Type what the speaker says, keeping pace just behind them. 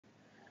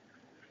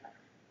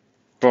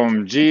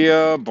Bom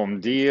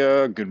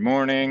dia, good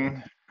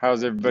morning.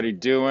 How's everybody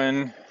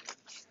doing?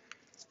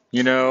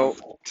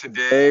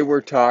 Today we're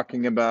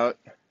talking about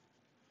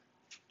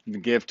the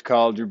gift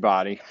called your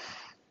body,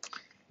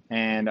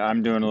 and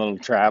I'm doing a little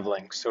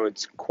traveling, so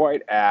it's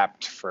quite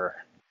apt for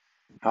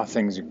how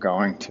things are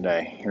going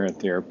today here at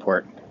the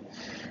airport.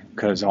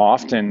 Because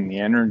often the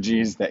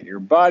energies that your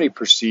body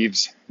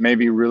perceives may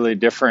be really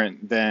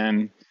different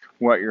than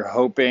what you're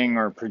hoping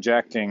or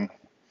projecting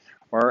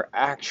or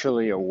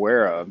actually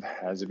aware of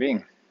as a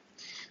being.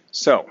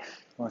 So,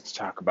 let's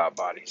talk about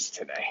bodies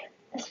today.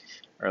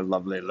 Our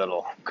lovely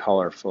little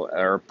colorful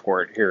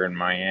airport here in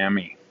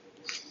Miami.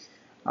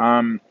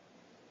 Um,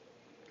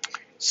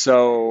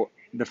 so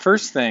the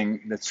first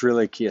thing that's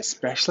really key,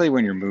 especially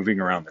when you're moving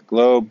around the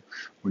globe,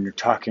 when you're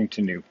talking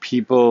to new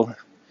people,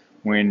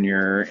 when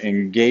you're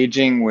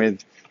engaging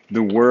with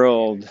the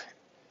world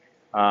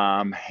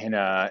in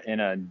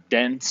a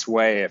dense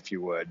way, if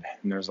you would,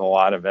 and there's a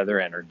lot of other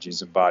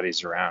energies of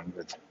bodies around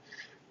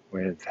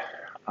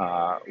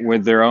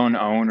with their own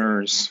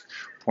owners'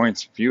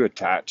 points of view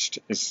attached,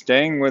 is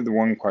staying with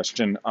one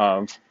question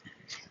of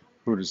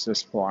who does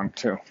this belong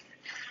to?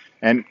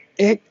 And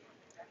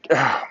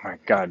oh my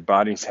God,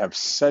 bodies have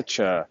such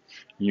a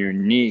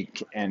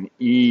unique and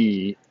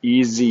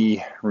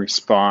easy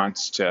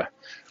response to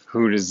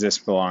who does this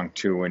belong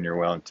to when you're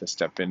willing to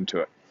step into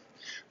it.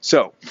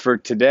 So for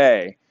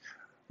today,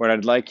 what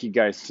I'd like you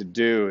guys to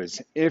do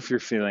is if you're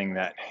feeling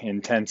that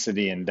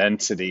intensity and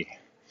density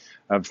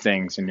of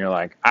things and you're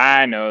like,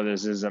 I know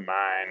this isn't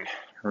mine,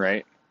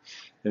 right?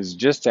 Is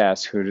just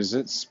ask who does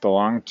it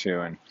belong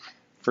to? And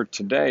for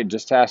today,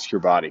 just ask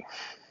your body.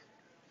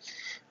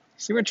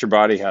 See what your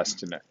body has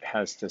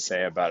to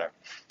say about it.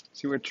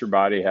 See what your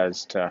body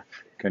has to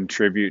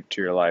contribute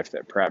to your life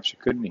that perhaps you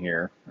couldn't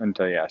hear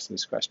until you asked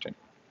this question.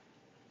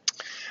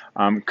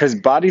 Because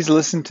bodies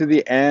listen to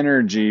the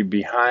energy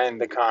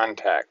behind the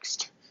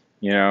context.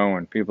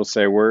 When people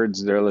say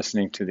words, they're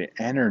listening to the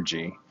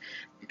energy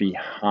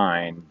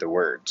behind the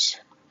words.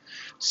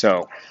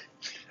 So,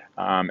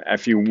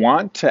 if you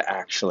want to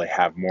actually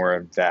have more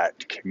of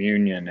that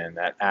communion and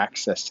that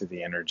access to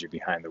the energy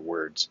behind the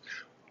words,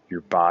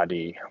 your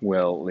body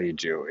will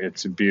lead you.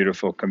 It's a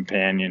beautiful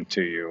companion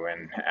to you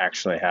in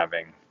actually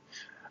having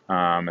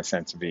a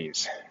sense of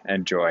ease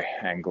and joy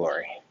and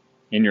glory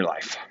in your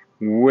life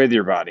with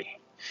your body.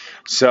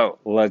 So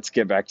let's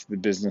get back to the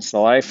business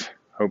of life.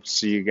 Hope to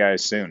see you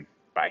guys soon.